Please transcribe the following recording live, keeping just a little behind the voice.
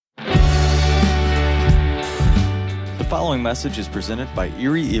following message is presented by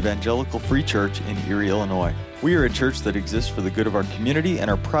Erie Evangelical Free Church in Erie, Illinois. We are a church that exists for the good of our community and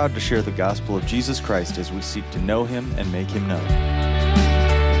are proud to share the gospel of Jesus Christ as we seek to know Him and make Him known.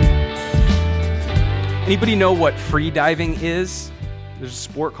 Anybody know what free diving is? There's a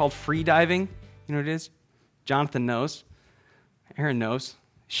sport called free diving. You know what it is? Jonathan knows. Aaron knows.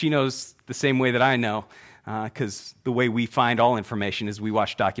 She knows the same way that I know, because the way we find all information is we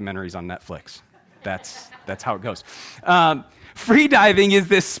watch documentaries on Netflix. That's how it goes. Free diving is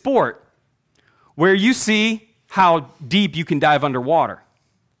this sport where you see how deep you can dive underwater.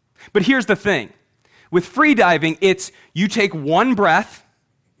 But here's the thing. With free diving, it's you take one breath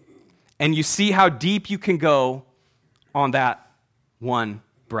and you see how deep you can go on that one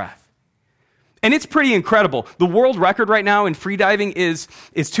breath. And it's pretty incredible. The world record right now in free diving is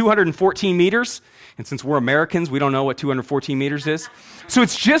 214 meters. And since we're Americans, we don't know what 214 meters is. So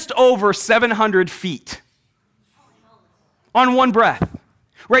it's just over 700 feet on one breath.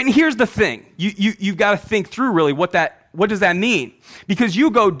 Right, and here's the thing. You've got to think through really what does that mean? Because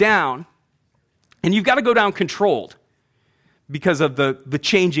you go down, and you've got to go down controlled because of the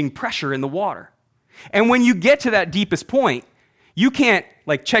changing pressure in the water. And when you get to that deepest point, you can't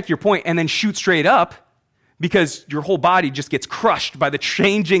check your point and then shoot straight up because your whole body just gets crushed by the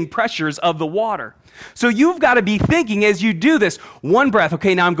changing pressures of the water. So you've got to be thinking as you do this, one breath,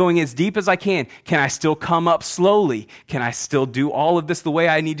 okay, now I'm going as deep as I can. Can I still come up slowly? Can I still do all of this the way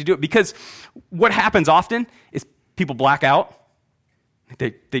I need to do it? Because what happens often is people black out.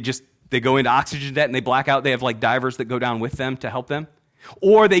 They go into oxygen debt and they black out. They have divers that go down with them to help them.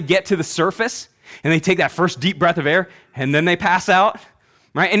 Or they get to the surface and they take that first deep breath of air and then they pass out,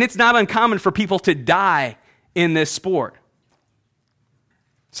 right? And it's not uncommon for people to die in this sport.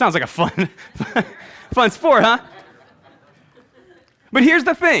 Sounds like a fun sport, huh? But here's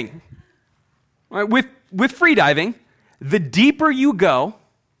the thing. Right, with free diving, the deeper you go,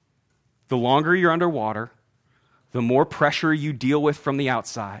 the longer you're underwater, the more pressure you deal with from the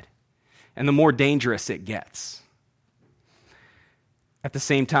outside, and the more dangerous it gets. At the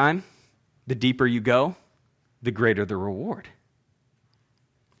same time, the deeper you go, the greater the reward.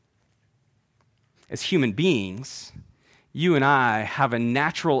 As human beings, you and I have a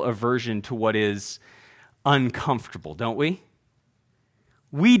natural aversion to what is uncomfortable, don't we?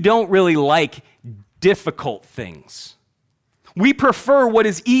 We don't really like difficult things. We prefer what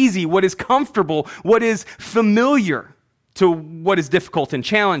is easy, what is comfortable, what is familiar to what is difficult and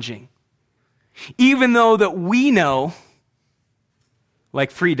challenging. Even though that we know,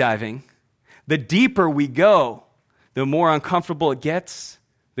 like free diving, the deeper we go, the more uncomfortable it gets,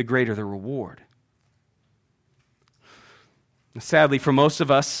 the greater the reward. Sadly, for most of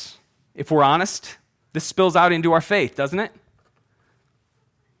us, if we're honest, this spills out into our faith, doesn't it?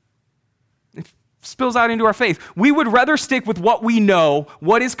 It spills out into our faith. We would rather stick with what we know,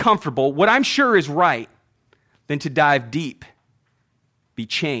 what is comfortable, what I'm sure is right, than to dive deep, be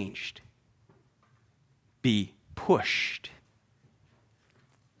changed, be pushed.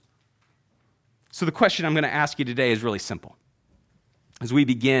 So the question I'm going to ask you today is really simple. As we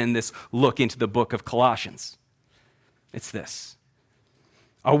begin this look into the book of Colossians, it's this.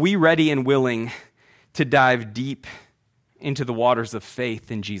 Are we ready and willing to dive deep into the waters of faith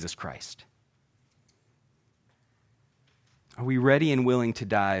in Jesus Christ? Are we ready and willing to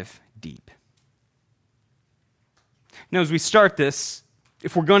dive deep? Now, as we start this,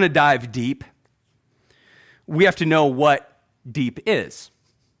 if we're going to dive deep, we have to know what deep is.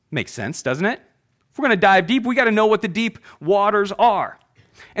 Makes sense, doesn't it? If we're going to dive deep, we got to know what the deep waters are.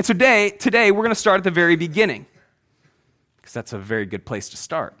 And so today we're going to start at the very beginning, because that's a very good place to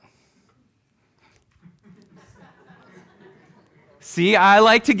start. See, I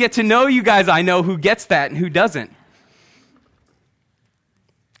like to get to know you guys. I know who gets that and who doesn't.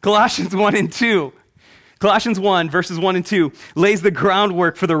 Colossians 1 and 2. Colossians 1, verses 1 and 2 lays the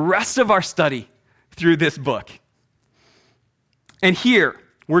groundwork for the rest of our study through this book. And here,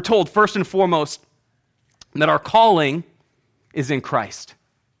 we're told first and foremost that our calling is in Christ.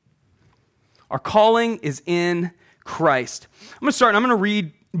 Our calling is in Christ. I'm going to start, and I'm going to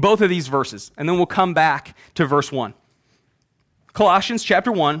read both of these verses, and then we'll come back to verse 1. Colossians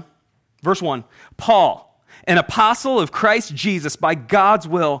chapter 1, verse 1. Paul, an apostle of Christ Jesus by God's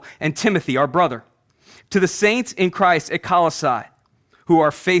will, and Timothy, our brother, to the saints in Christ at Colossae, who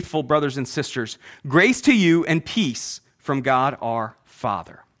are faithful brothers and sisters, grace to you and peace from God our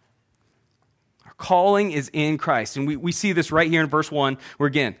Father. Our calling is in Christ. And we see this right here in verse 1, where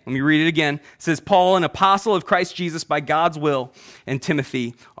again, let me read it again. It says, Paul, an apostle of Christ Jesus by God's will, and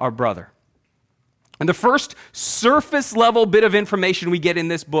Timothy, our brother. And the first surface level bit of information we get in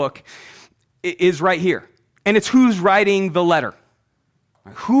this book is right here. And it's who's writing the letter.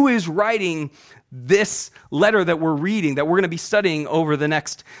 Who is writing this letter that we're reading, that we're going to be studying over the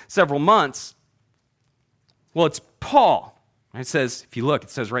next several months? Well, it's Paul. It says, if you look, it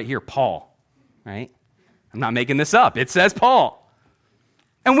says right here, Paul, right? I'm not making this up. It says Paul.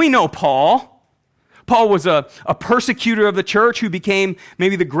 And we know Paul. Paul was a persecutor of the church who became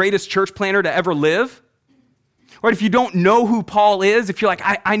maybe the greatest church planter to ever live. Right, if you don't know who Paul is, if you're like,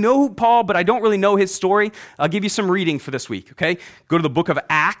 I know who Paul, but I don't really know his story, I'll give you some reading for this week, okay? Go to the book of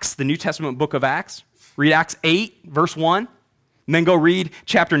Acts, the New Testament book of Acts. Read Acts 8, verse 1, and then go read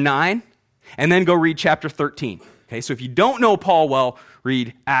chapter 9, and then go read chapter 13. Okay, so if you don't know Paul well,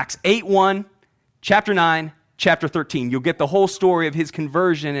 read Acts 8:1, chapter 9, chapter 13. You'll get the whole story of his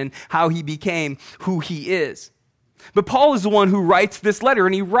conversion and how he became who he is. But Paul is the one who writes this letter,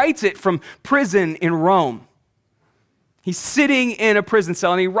 and he writes it from prison in Rome. He's sitting in a prison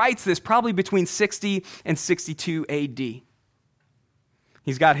cell, and he writes this probably between 60 and 62 AD.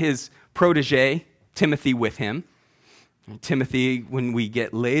 He's got his protege, Timothy, with him. And Timothy, when we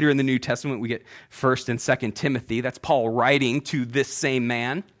get later in the New Testament, we get 1st and 2nd Timothy. That's Paul writing to this same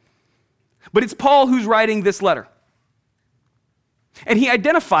man. But it's Paul who's writing this letter. And he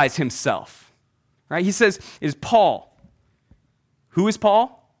identifies himself, right? He says, is Paul. Who is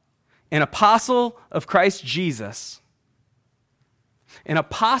Paul? An apostle of Christ Jesus. An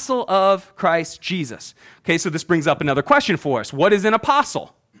apostle of Christ Jesus. Okay, so this brings up another question for us. What is an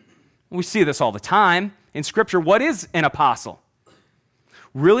apostle? We see this all the time in Scripture. What is an apostle?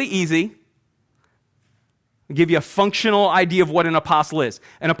 Really easy. I'll give you a functional idea of what an apostle is.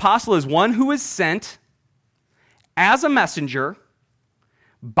 An apostle is one who is sent as a messenger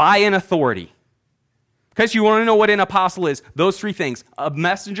by an authority. Okay, so you want to know what an apostle is? Those three things. A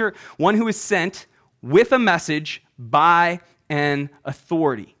messenger, one who is sent with a message by an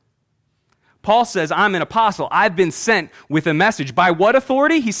authority. Paul says, I'm an apostle. I've been sent with a message. By what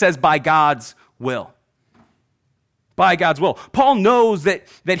authority? He says, by God's will. By God's will. Paul knows that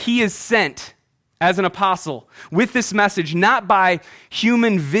he is sent as an apostle with this message, not by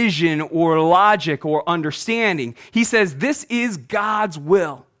human vision or logic or understanding. He says, this is God's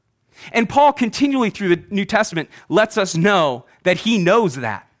will. And Paul continually through the New Testament lets us know that he knows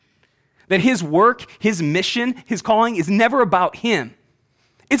that. That his work, his mission, his calling is never about him.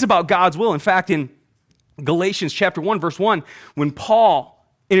 It's about God's will. In fact, in Galatians chapter 1, verse 1, when Paul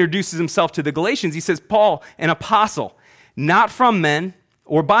introduces himself to the Galatians, he says, Paul, an apostle, not from men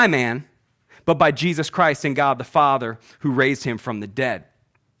or by man, but by Jesus Christ and God the Father who raised him from the dead.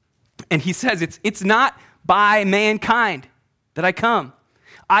 And he says, it's not by mankind that I come.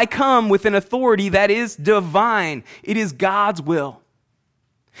 I come with an authority that is divine. It is God's will.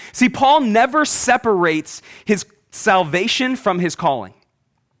 See, Paul never separates his salvation from his calling.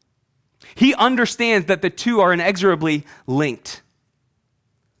 He understands that the two are inexorably linked.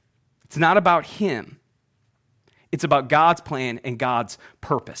 It's not about him. It's about God's plan and God's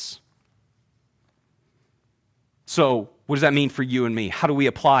purpose. So, what does that mean for you and me? How do we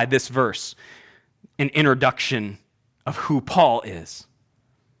apply this verse, an introduction of who Paul is?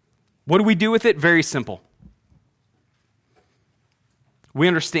 What do we do with it? Very simple. We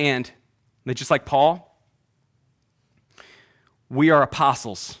understand that just like Paul, we are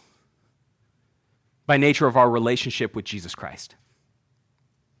apostles by nature of our relationship with Jesus Christ.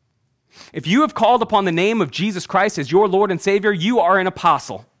 If you have called upon the name of Jesus Christ as your Lord and Savior, you are an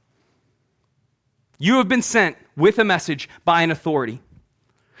apostle. You have been sent with a message by an authority.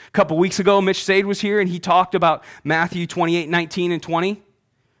 A couple weeks ago, Mitch Sade was here and he talked about Matthew 28, 19, and 20.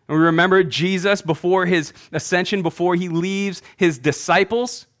 And we remember Jesus before his ascension, before he leaves his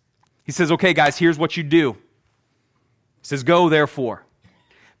disciples. He says, okay, guys, here's what you do. He says, go, therefore,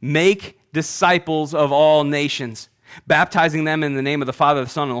 make disciples of all nations, baptizing them in the name of the Father, the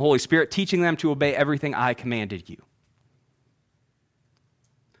Son, and the Holy Spirit, teaching them to obey everything I commanded you.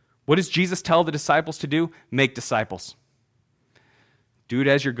 What does Jesus tell the disciples to do? Make disciples. Do it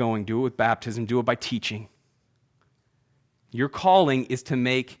as you're going. Do it with baptism. Do it by teaching. Your calling is to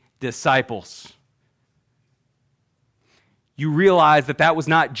make disciples. You realize that was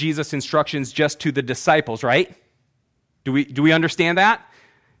not Jesus' instructions just to the disciples, right? Do we understand that?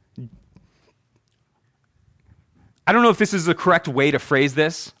 I don't know if this is the correct way to phrase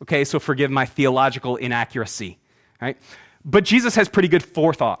this, okay, so forgive my theological inaccuracy, right? But Jesus has pretty good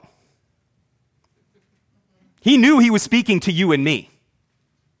forethought. He knew he was speaking to you and me.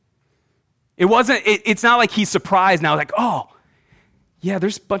 It's not like he's surprised now, like, oh, yeah,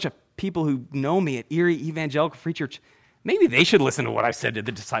 there's a bunch of people who know me at Erie Evangelical Free Church. Maybe they should listen to what I said to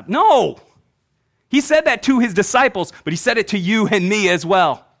the disciples. No! He said that to his disciples, but he said it to you and me as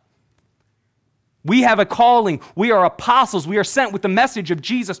well. We have a calling. We are apostles. We are sent with the message of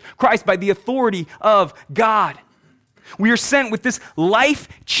Jesus Christ by the authority of God. We are sent with this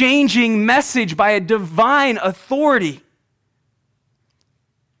life-changing message by a divine authority.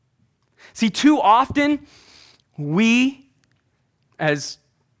 See, too often, we, as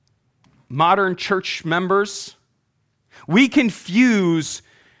modern church members, we confuse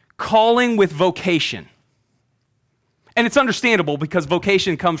calling with vocation. And it's understandable because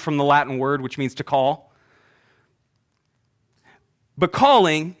vocation comes from the Latin word, which means to call. But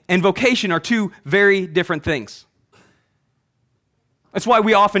calling and vocation are two very different things. That's why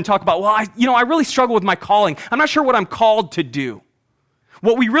we often talk about, well, I really struggle with my calling. I'm not sure what I'm called to do.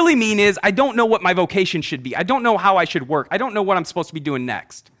 What we really mean is, I don't know what my vocation should be. I don't know how I should work. I don't know what I'm supposed to be doing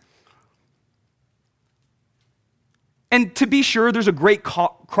next. And to be sure, there's a great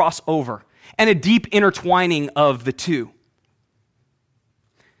crossover and a deep intertwining of the two.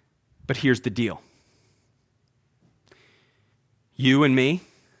 But here's the deal. You and me,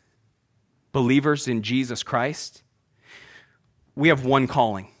 believers in Jesus Christ, we have one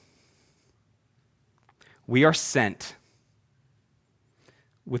calling. We are sent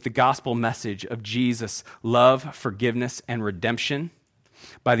with the gospel message of Jesus' love, forgiveness, and redemption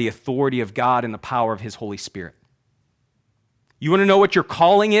by the authority of God and the power of His Holy Spirit. You want to know what your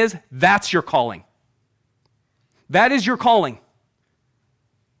calling is? That's your calling. That is your calling.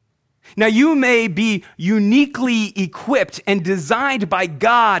 Now, you may be uniquely equipped and designed by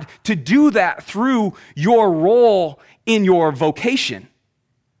God to do that through your role in your vocation.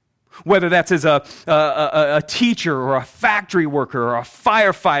 Whether that's as a teacher or a factory worker or a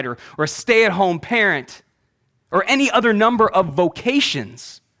firefighter or a stay-at-home parent or any other number of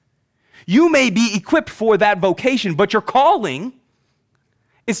vocations. You may be equipped for that vocation, but your calling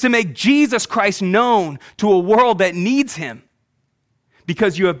is to make Jesus Christ known to a world that needs Him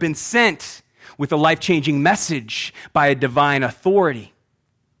because you have been sent with a life-changing message by a divine authority.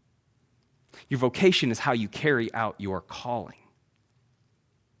 Your vocation is how you carry out your calling.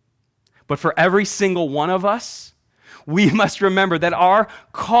 But for every single one of us, we must remember that our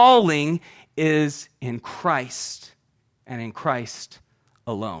calling is in Christ and in Christ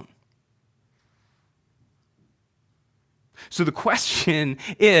alone. So the question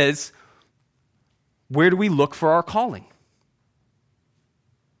is, where do we look for our calling?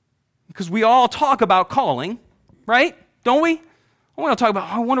 Because we all talk about calling, right? Don't we? I want to talk about,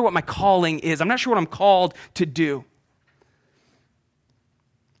 I wonder what my calling is. I'm not sure what I'm called to do.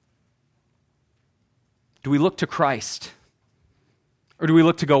 Do we look to Christ? Or do we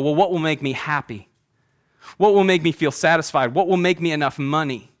look to go, well, what will make me happy? What will make me feel satisfied? What will make me enough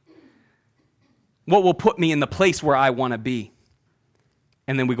money? What will put me in the place where I want to be?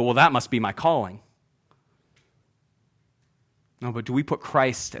 And then we go, well, that must be my calling. No, but do we put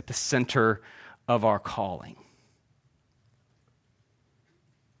Christ at the center of our calling?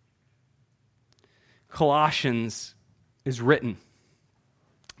 Colossians is written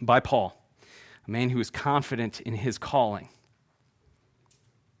by Paul, a man who is confident in his calling.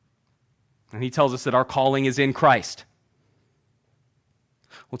 And he tells us that our calling is in Christ.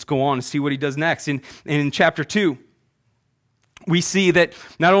 Let's go on and see what he does next. In chapter 2, we see that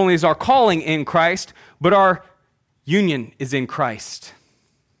not only is our calling in Christ, but our union is in Christ.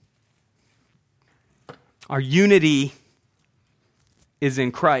 Our unity is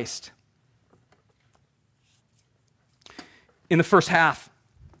in Christ. In the first half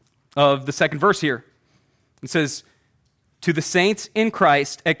of the second verse here, it says, to the saints in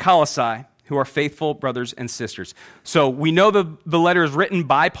Christ at Colossae, who are faithful brothers and sisters. So we know the letter is written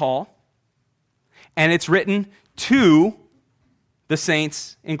by Paul, and it's written to the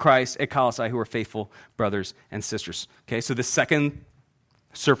saints in Christ at Colossae, who are faithful brothers and sisters. Okay, so the second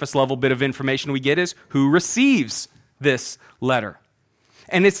surface level bit of information we get is who receives this letter.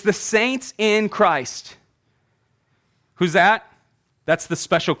 And it's the saints in Christ. Who's that? That's the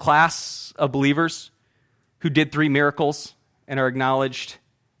special class of believers who did 3 miracles and are acknowledged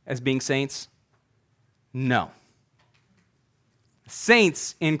as being saints? No.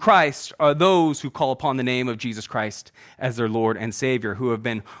 Saints in Christ are those who call upon the name of Jesus Christ as their Lord and Savior, who have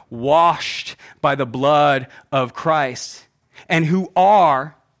been washed by the blood of Christ, and who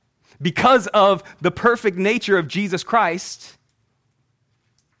are, because of the perfect nature of Jesus Christ,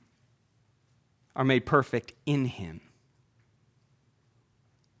 are made perfect in Him.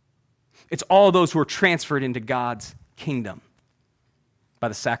 It's all those who are transferred into God's kingdom by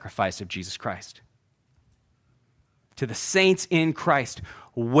the sacrifice of Jesus Christ. To the saints in Christ.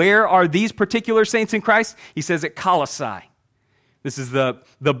 Where are these particular saints in Christ? He says at Colossae. This is the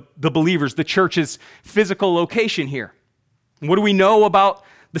believers, the church's physical location here. What do we know about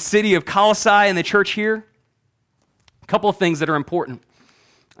the city of Colossae and the church here, a couple of things that are important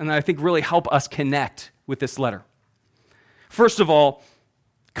and that I think really help us connect with this letter. First of all,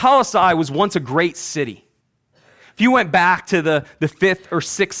 Colossae was once a great city. If you went back to the 5th or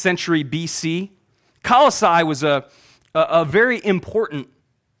 6th century BC, Colossae was a very important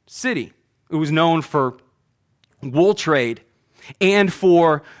city. It was known for wool trade and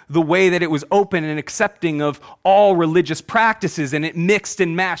for the way that it was open and accepting of all religious practices, and it mixed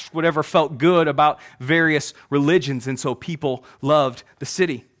and matched whatever felt good about various religions, and so people loved the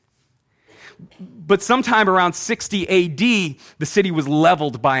city. But sometime around 60 AD, the city was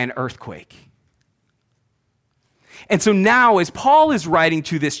leveled by an earthquake. And so now, as Paul is writing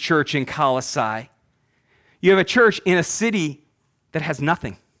to this church in Colossae, you have a church in a city that has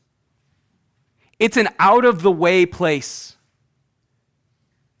nothing. It's an out-of-the-way place.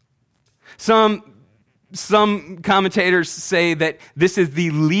 Some commentators say that this is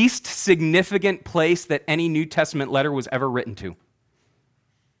the least significant place that any New Testament letter was ever written to.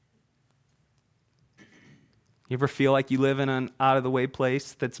 You ever feel like you live in an out-of-the-way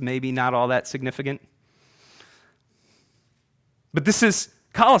place that's maybe not all that significant? But this is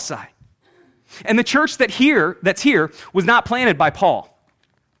Colossae. And the church that's here was not planted by Paul.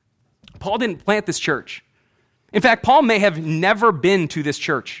 Paul didn't plant this church. In fact, Paul may have never been to this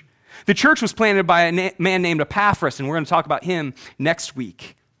church. The church was planted by a man named Epaphras, and we're going to talk about him next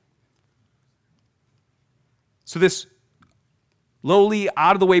week. So this lowly,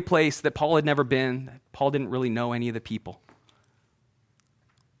 out-of-the-way place that Paul had never been, Paul didn't really know any of the people.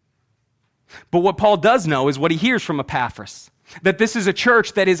 But what Paul does know is what he hears from Epaphras, that this is a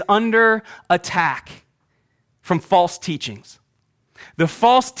church that is under attack from false teachings. The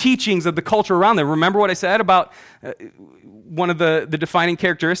false teachings of the culture around them. Remember what I said about one of the defining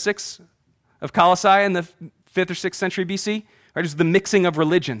characteristics of Colossae in the 5th or 6th century BC? Right, it was the mixing of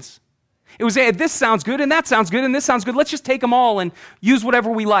religions. It was, hey, this sounds good, and that sounds good, and this sounds good. Let's just take them all and use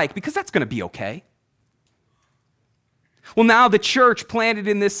whatever we like, because that's going to be okay. Well, now the church planted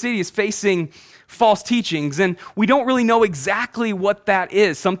in this city is facing false teachings, and we don't really know exactly what that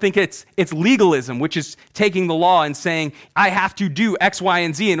is. Some think it's legalism, which is taking the law and saying, I have to do X, Y,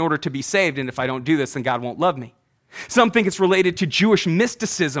 and Z in order to be saved, and if I don't do this, then God won't love me. Some think it's related to Jewish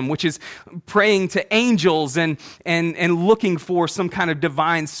mysticism, which is praying to angels and looking for some kind of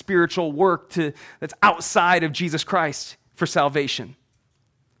divine spiritual work that's outside of Jesus Christ for salvation.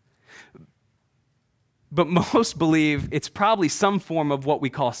 But most believe it's probably some form of what we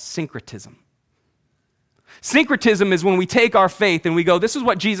call syncretism. Syncretism is when we take our faith and we go, this is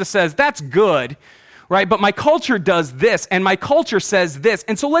what Jesus says, that's good, right? But my culture does this, and my culture says this,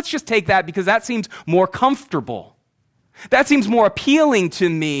 and so let's just take that because that seems more comfortable. That seems more appealing to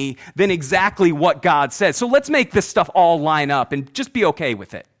me than exactly what God says. So let's make this stuff all line up and just be okay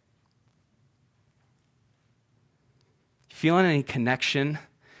with it. Feeling any connection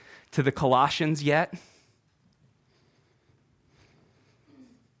to the Colossians yet?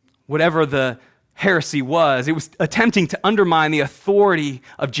 Whatever the heresy was, it was attempting to undermine the authority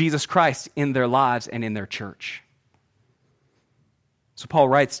of Jesus Christ in their lives and in their church. So Paul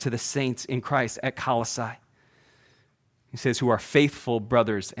writes to the saints in Christ at Colossae. He says, who are faithful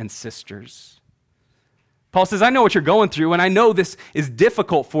brothers and sisters. Paul says, I know what you're going through, and I know this is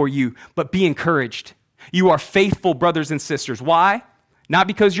difficult for you, but be encouraged. You are faithful brothers and sisters. Why? Not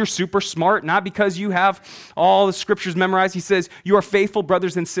because you're super smart, not because you have all the scriptures memorized. He says, you are faithful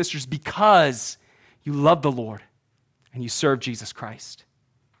brothers and sisters because you love the Lord and you serve Jesus Christ.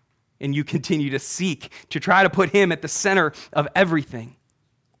 And you continue to seek to try to put him at the center of everything.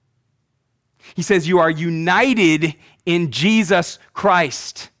 He says, you are united in Jesus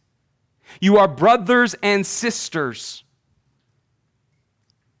Christ. You are brothers and sisters.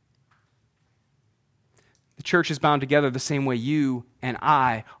 The church is bound together the same way you and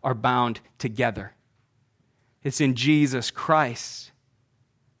I are bound together. It's in Jesus Christ.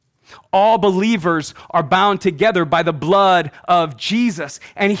 All believers are bound together by the blood of Jesus.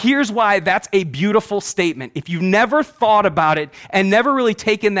 And here's why that's a beautiful statement. If you've never thought about it and never really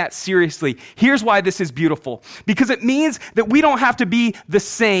taken that seriously, here's why this is beautiful. Because it means that we don't have to be the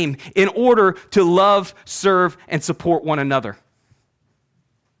same in order to love, serve, and support one another.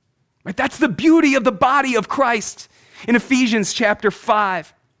 Right? That's the beauty of the body of Christ. In Ephesians chapter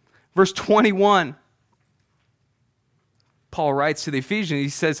 5, verse 21, Paul writes to the Ephesians, he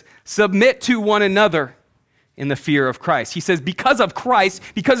says, submit to one another in the fear of Christ. He says, because of Christ,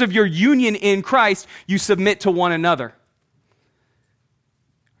 because of your union in Christ, you submit to one another.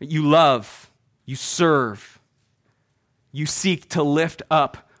 You love, you serve, you seek to lift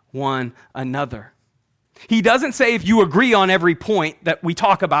up one another. He doesn't say if you agree on every point that we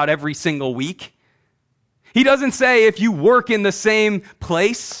talk about every single week. He doesn't say if you work in the same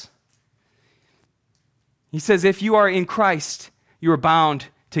place. He says if you are in Christ, you are bound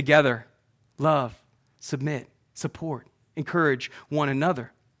together. Love, submit, support, encourage one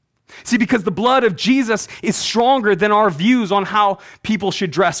another. See, because the blood of Jesus is stronger than our views on how people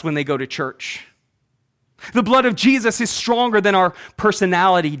should dress when they go to church. The blood of Jesus is stronger than our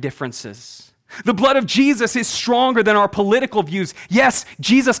personality differences. The blood of Jesus is stronger than our political views. Yes,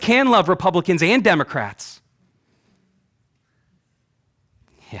 Jesus can love Republicans and Democrats.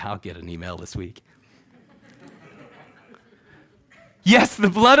 Yeah, I'll get an email this week. Yes, the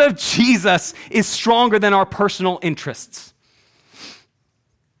blood of Jesus is stronger than our personal interests. I'll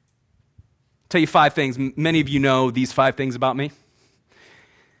tell you 5 things. Many of you know these 5 things about me.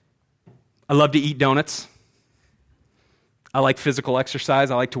 I love to eat donuts. I like physical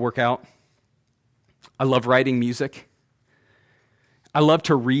exercise. I like to work out. I love writing music. I love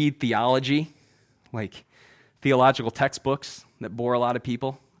to read theology, like theological textbooks that bore a lot of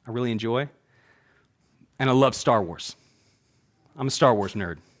people. I really enjoy. And I love Star Wars. I'm a Star Wars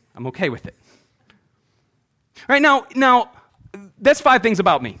nerd. I'm okay with it. All right, now, that's 5 things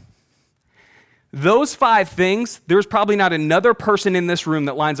about me. Those 5 things, there's probably not another person in this room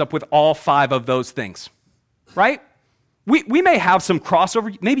that lines up with all 5 of those things, right? We may have some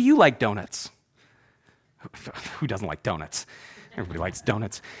crossover. Maybe you like donuts. Who doesn't like donuts? Everybody likes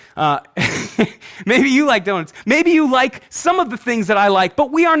donuts. Maybe you like donuts. Maybe you like some of the things that I like,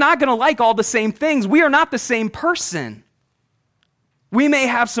 but we are not going to like all the same things. We are not the same person. We may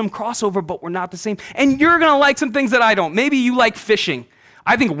have some crossover, but we're not the same. And you're going to like some things that I don't. Maybe you like fishing.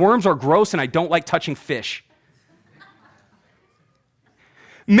 I think worms are gross, and I don't like touching fish.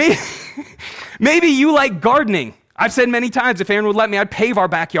 Maybe you like gardening. I've said many times, if Aaron would let me, I'd pave our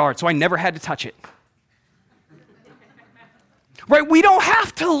backyard, so I never had to touch it. Right? We don't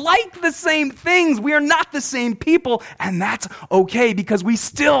have to like the same things. We are not the same people, and that's okay because we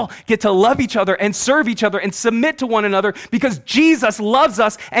still get to love each other and serve each other and submit to one another because Jesus loves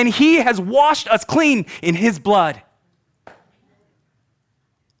us and he has washed us clean in his blood.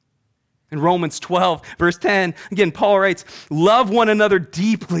 In Romans 12, verse 10, again, Paul writes, love one another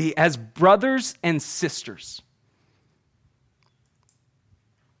deeply as brothers and sisters.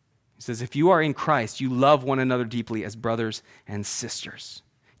 He says, if you are in Christ, you love one another deeply as brothers and sisters.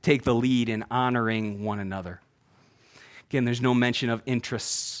 Take the lead in honoring one another. Again, there's no mention of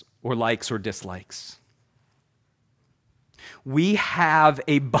interests or likes or dislikes. We have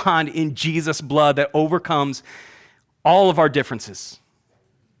a bond in Jesus' blood that overcomes all of our differences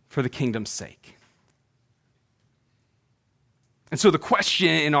for the kingdom's sake. And so the question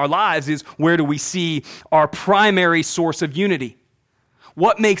in our lives is, where do we see our primary source of unity?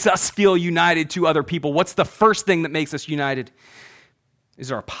 What makes us feel united to other people? What's the first thing that makes us united?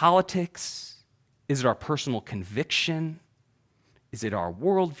 Is it our politics? Is it our personal conviction? Is it our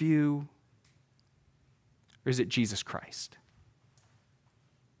worldview? Or is it Jesus Christ?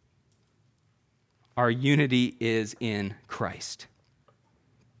 Our unity is in Christ.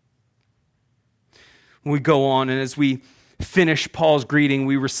 We go on, and as we finish Paul's greeting,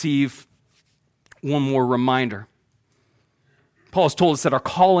 we receive one more reminder. Paul has told us that our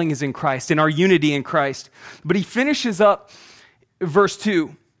calling is in Christ and our unity in Christ. But he finishes up verse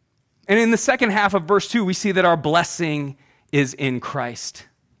 2. And in the second half of verse 2, we see that our blessing is in Christ.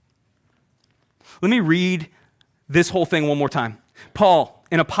 Let me read this whole thing one more time. Paul,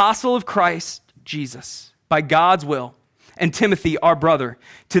 an apostle of Christ Jesus, by God's will, and Timothy, our brother,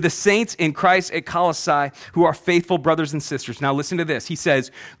 to the saints in Christ at Colossae, who are faithful brothers and sisters. Now listen to this. He says,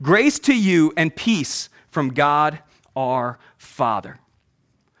 grace to you and peace from God our Father.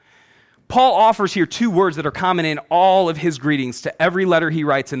 Paul offers here 2 words that are common in all of his greetings to every letter he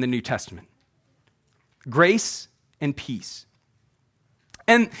writes in the New Testament. Grace and peace.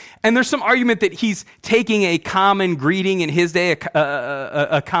 And there's some argument that he's taking a common greeting in his day,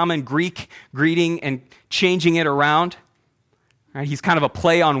 a common Greek greeting, and changing it around. Right? He's kind of a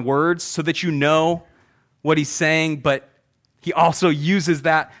play on words so that you know what he's saying, but he also uses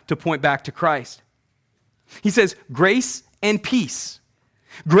that to point back to Christ. He says, grace and peace.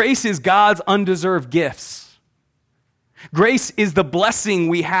 Grace is God's undeserved gifts. Grace is the blessing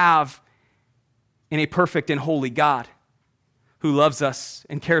we have in a perfect and holy God who loves us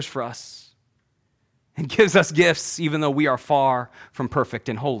and cares for us and gives us gifts even though we are far from perfect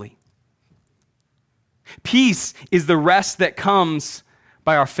and holy. Peace is the rest that comes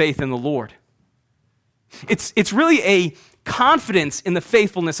by our faith in the Lord. It's really a confidence in the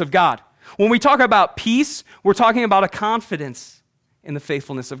faithfulness of God. When we talk about peace, we're talking about a confidence in the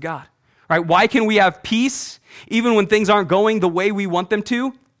faithfulness of God. Right? Why can we have peace even when things aren't going the way we want them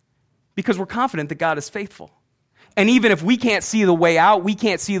to? Because we're confident that God is faithful. And even if we can't see the way out, we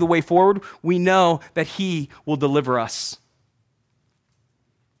can't see the way forward, we know that he will deliver us.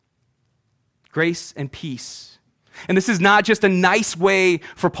 Grace and peace. And this is not just a nice way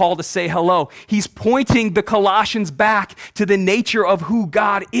for Paul to say hello. He's pointing the Colossians back to the nature of who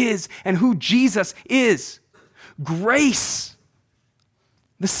God is and who Jesus is. Grace.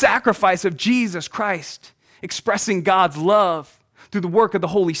 The sacrifice of Jesus Christ, expressing God's love through the work of the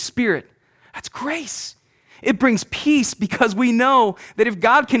Holy Spirit. That's grace. It brings peace because we know that if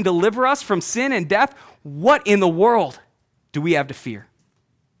God can deliver us from sin and death, what in the world do we have to fear?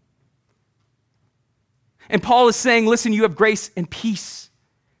 And Paul is saying, listen, you have grace and peace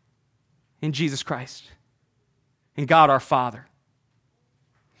in Jesus Christ, in God our Father.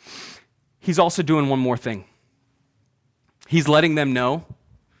 He's also doing one more thing. He's letting them know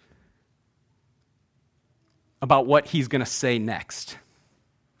about what he's going to say next.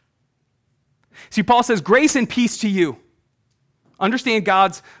 See, Paul says, grace and peace to you. Understand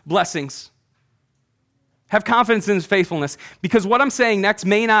God's blessings. Have confidence in his faithfulness, because what I'm saying next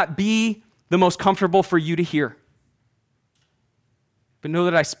may not be the most comfortable for you to hear. But know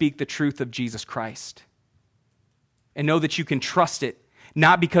that I speak the truth of Jesus Christ. And know that you can trust it,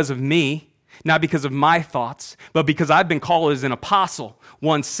 not because of me, not because of my thoughts, but because I've been called as an apostle,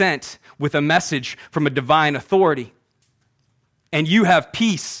 one sent with a message from a divine authority. And you have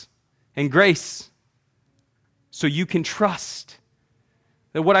peace and grace, so you can trust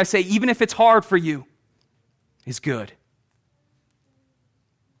that what I say, even if it's hard for you, is good.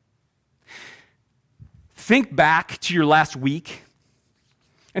 Think back to your last week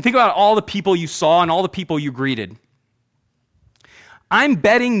and think about all the people you saw and all the people you greeted. I'm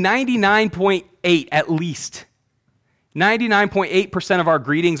betting 99.8 at least. 99.8% of our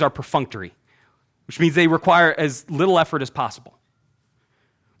greetings are perfunctory, which means they require as little effort as possible.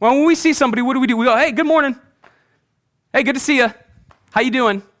 Well, when we see somebody, what do? We go, hey, good morning. Hey, good to see you. How you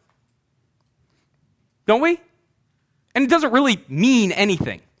doing? Don't we? And it doesn't really mean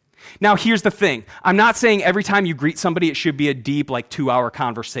anything. Now, here's the thing. I'm not saying every time you greet somebody, it should be a deep, 2-hour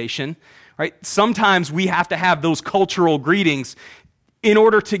conversation, right? Sometimes we have to have those cultural greetings in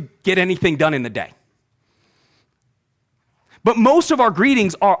order to get anything done in the day. But most of our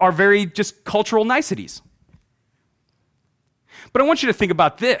greetings are very just cultural niceties. But I want you to think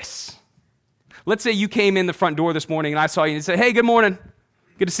about this. Let's say you came in the front door this morning and I saw you and said, hey, good morning.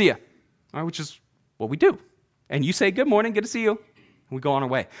 Good to see you. All right, which is what we do. And you say, good morning, good to see you. And we go on our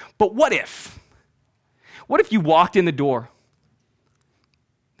way. But what if you walked in the door,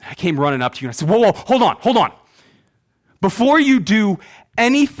 I came running up to you and I said, whoa, hold on. Before you do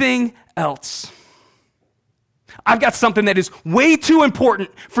anything else, I've got something that is way too important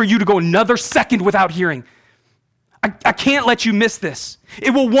for you to go another second without hearing. I can't let you miss this.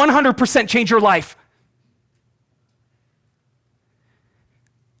 It will 100% change your life.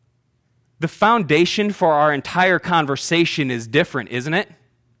 The foundation for our entire conversation is different, isn't it?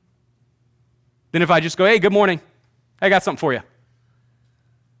 Than if I just go, hey, good morning. I got something for you.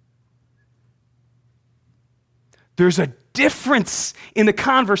 There's a difference in the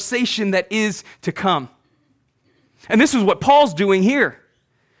conversation that is to come. And this is what Paul's doing here.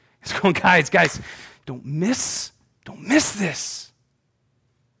 He's going, guys, don't miss this.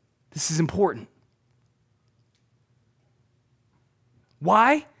 This is important.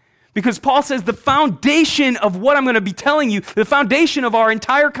 Why? Because Paul says the foundation of what I'm going to be telling you, the foundation of our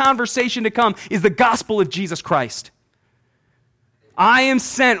entire conversation to come is the gospel of Jesus Christ. I am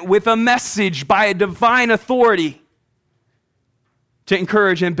sent with a message by a divine authority to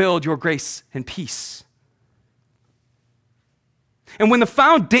encourage and build your grace and peace. And when the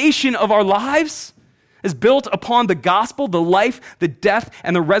foundation of our lives is built upon the gospel, the life, the death,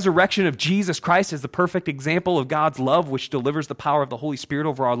 and the resurrection of Jesus Christ as the perfect example of God's love, which delivers the power of the Holy Spirit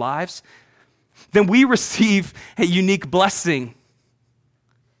over our lives, then we receive a unique blessing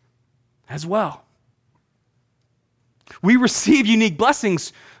as well. We receive unique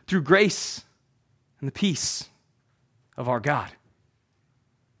blessings through grace and the peace of our God.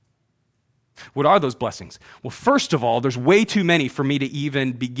 What are those blessings? Well, first of all, there's way too many for me to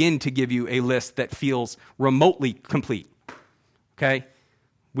even begin to give you a list that feels remotely complete, okay?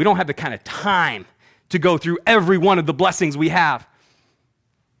 We don't have the kind of time to go through every one of the blessings we have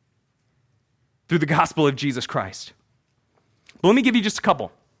through the gospel of Jesus Christ. But let me give you just a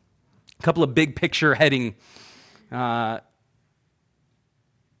couple of big picture heading,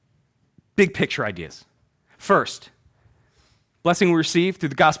 big picture ideas. First, blessing we receive through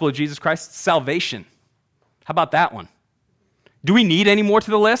the gospel of Jesus Christ, salvation. How about that one? Do we need any more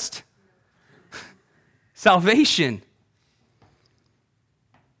to the list? salvation.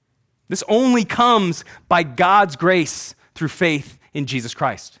 This only comes by God's grace through faith in Jesus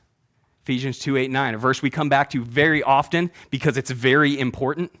Christ. Ephesians 2:8-9, a verse we come back to very often because it's very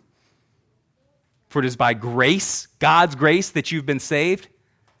important. For it is by grace, God's grace, that you've been saved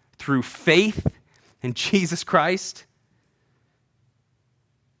through faith in Jesus Christ.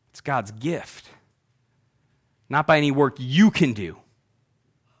 It's God's gift, not by any work you can do,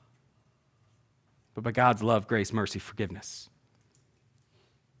 but by God's love, grace, mercy, forgiveness.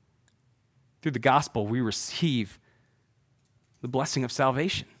 Through the gospel, we receive the blessing of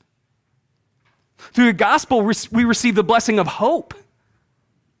salvation. Through the gospel, we receive the blessing of hope.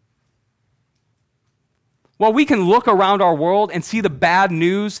 While we can look around our world and see the bad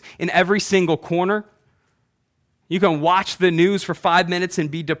news in every single corner, you can watch the news for 5 minutes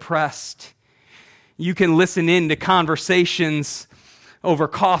and be depressed. You can listen in to conversations over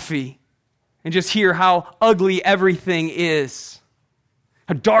coffee and just hear how ugly everything is,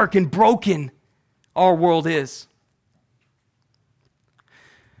 how dark and broken our world is.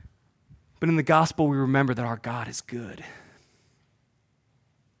 But in the gospel, we remember that our God is good.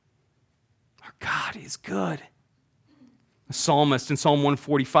 Our God is good. The psalmist in Psalm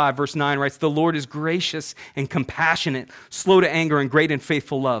 145, verse 9 writes, "The Lord is gracious and compassionate, slow to anger and great in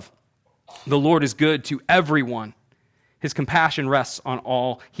faithful love. The Lord is good to everyone. His compassion rests on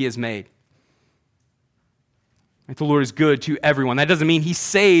all he has made." Right? The Lord is good to everyone. That doesn't mean he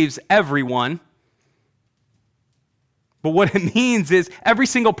saves everyone. But what it means is every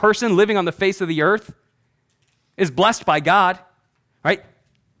single person living on the face of the earth is blessed by God, right?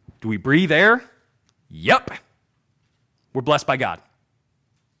 Do we breathe air? Yep. We're blessed by God.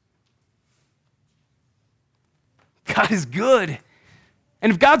 God is good.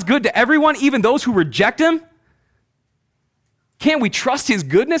 And if God's good to everyone, even those who reject him, can't we trust his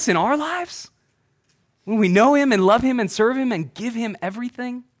goodness in our lives? When we know him and love him and serve him and give him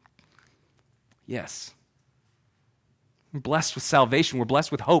everything? Yes. We're blessed with salvation. We're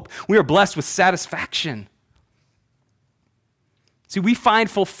blessed with hope. We are blessed with satisfaction. See, we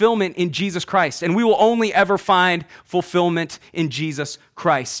find fulfillment in Jesus Christ, and we will only ever find fulfillment in Jesus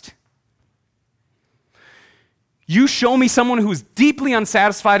Christ. You show me someone who's deeply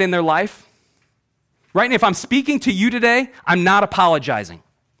unsatisfied in their life, right? And if I'm speaking to you today, I'm not apologizing.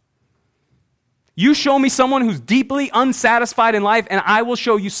 You show me someone who's deeply unsatisfied in life, and I will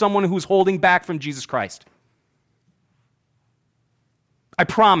show you someone who's holding back from Jesus Christ. I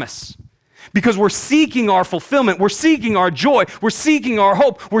promise. Because we're seeking our fulfillment, we're seeking our joy, we're seeking our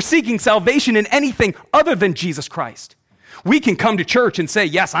hope, we're seeking salvation in anything other than Jesus Christ. We can come to church and say,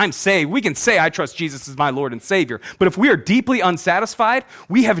 yes, I'm saved. We can say, I trust Jesus as my Lord and Savior. But if we are deeply unsatisfied,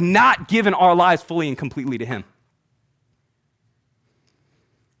 we have not given our lives fully and completely to him.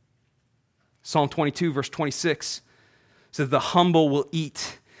 Psalm 22, verse 26 says, "The humble will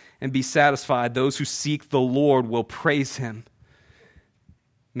eat and be satisfied. Those who seek the Lord will praise him.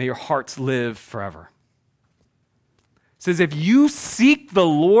 May your hearts live forever." It says, if you seek the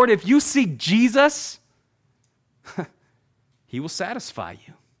Lord, if you seek Jesus, he will satisfy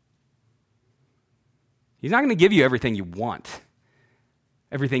you. He's not going to give you everything you want,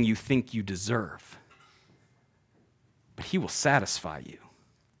 everything you think you deserve, but he will satisfy you.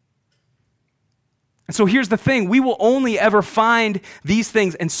 And so here's the thing, we will only ever find these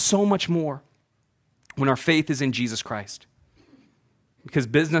things and so much more when our faith is in Jesus Christ. Because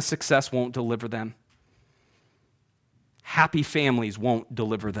business success won't deliver them. Happy families won't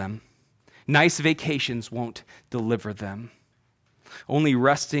deliver them. Nice vacations won't deliver them. Only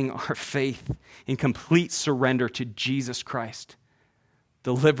resting our faith in complete surrender to Jesus Christ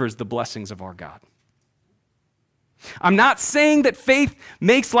delivers the blessings of our God. I'm not saying that faith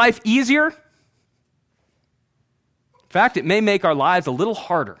makes life easier. In fact, it may make our lives a little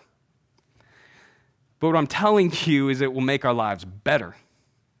harder. But what I'm telling you is it will make our lives better.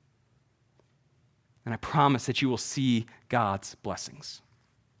 And I promise that you will see God's blessings.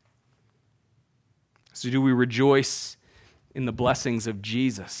 So do we rejoice in the blessings of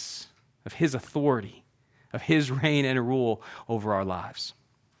Jesus, of his authority, of his reign and rule over our lives?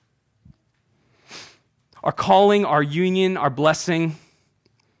 Our calling, our union, our blessing,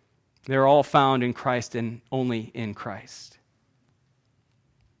 they're all found in Christ and only in Christ.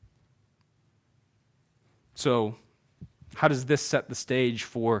 So, how does this set the stage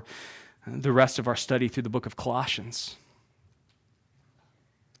for the rest of our study through the book of Colossians?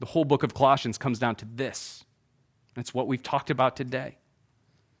 The whole book of Colossians comes down to this. It's what we've talked about today.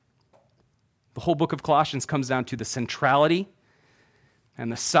 The whole book of Colossians comes down to the centrality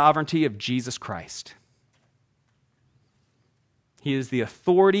and the sovereignty of Jesus Christ. He is the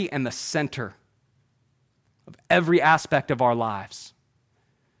authority and the center of every aspect of our lives,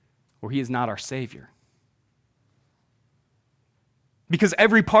 or he is not our Savior. Because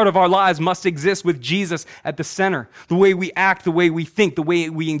every part of our lives must exist with Jesus at the center. The way we act, the way we think, the way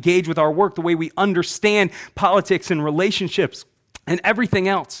we engage with our work, the way we understand politics and relationships and everything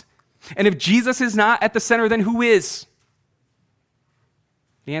else. And if Jesus is not at the center, then who is?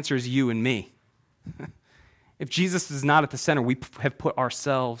 The answer is you and me. If Jesus is not at the center, we have put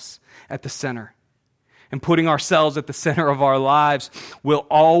ourselves at the center. And putting ourselves at the center of our lives will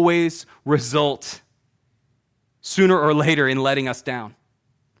always result sooner or later in letting us down.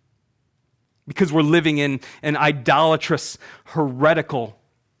 Because we're living in an idolatrous, heretical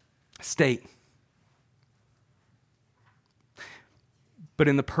state. But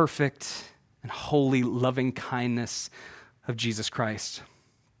in the perfect and holy loving kindness of Jesus Christ,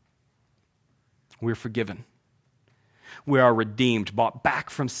 we're forgiven. We are redeemed, bought back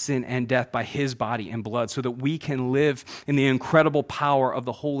from sin and death by his body and blood, so that we can live in the incredible power of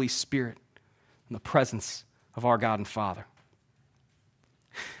the Holy Spirit in the presence of our God and Father.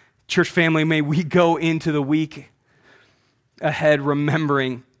 Church family, may we go into the week ahead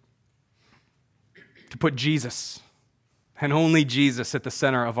remembering to put Jesus and only Jesus at the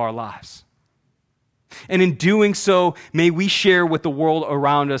center of our lives. And in doing so, may we share with the world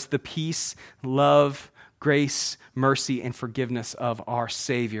around us the peace, love, grace, mercy, and forgiveness of our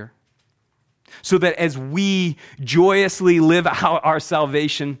Savior. So that as we joyously live out our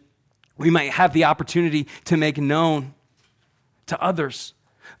salvation, we might have the opportunity to make known to others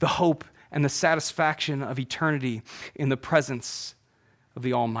the hope and the satisfaction of eternity in the presence of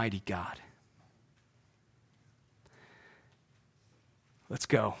the Almighty God. Let's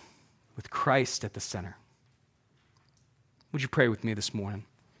go with Christ at the center. Would you pray with me this morning?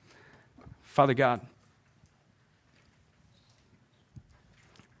 Father God,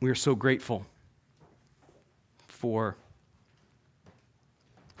 we are so grateful for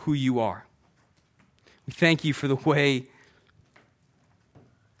who you are. We thank you for the way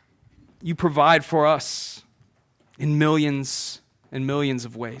you provide for us in millions and millions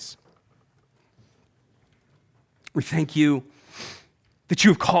of ways. We thank you that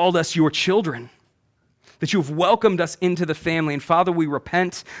you have called us your children, that you have welcomed us into the family. And Father, we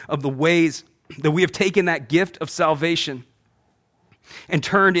repent of the ways that we have taken that gift of salvation and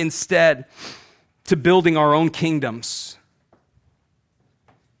turned instead to building our own kingdoms,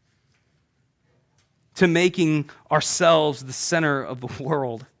 to making ourselves the center of the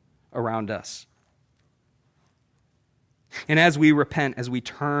world around us. And as we repent, as we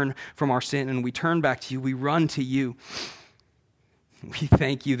turn from our sin and we turn back to you, we run to you. We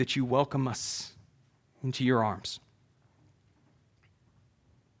thank you that you welcome us into your arms.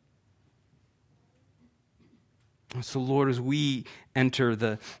 So Lord, as we enter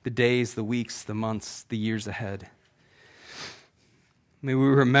the days, the weeks, the months, the years ahead, may we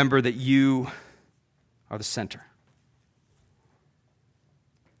remember that you are the center.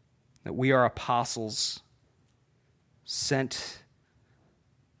 That we are apostles sent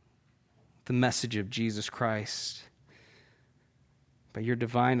the message of Jesus Christ by your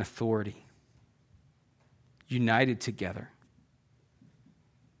divine authority, united together,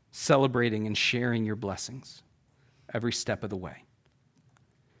 celebrating and sharing your blessings every step of the way.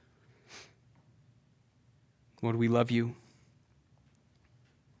 Lord, we love you.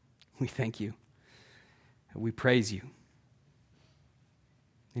 We thank you. We praise you.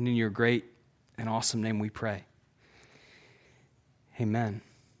 And in your great and awesome name we pray. Amen.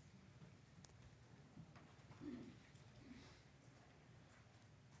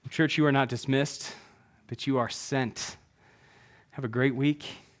 Church, you are not dismissed, but you are sent. Have a great week.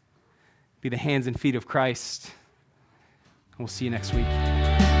 Be the hands and feet of Christ. We'll see you next week.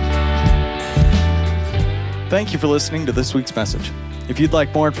 Thank you for listening to this week's message. If you'd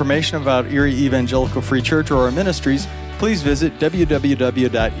like more information about Erie Evangelical Free Church or our ministries, please visit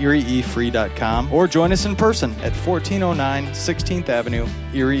www.erieefree.com or join us in person at 1409 16th Avenue,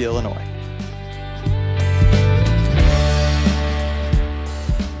 Erie, Illinois.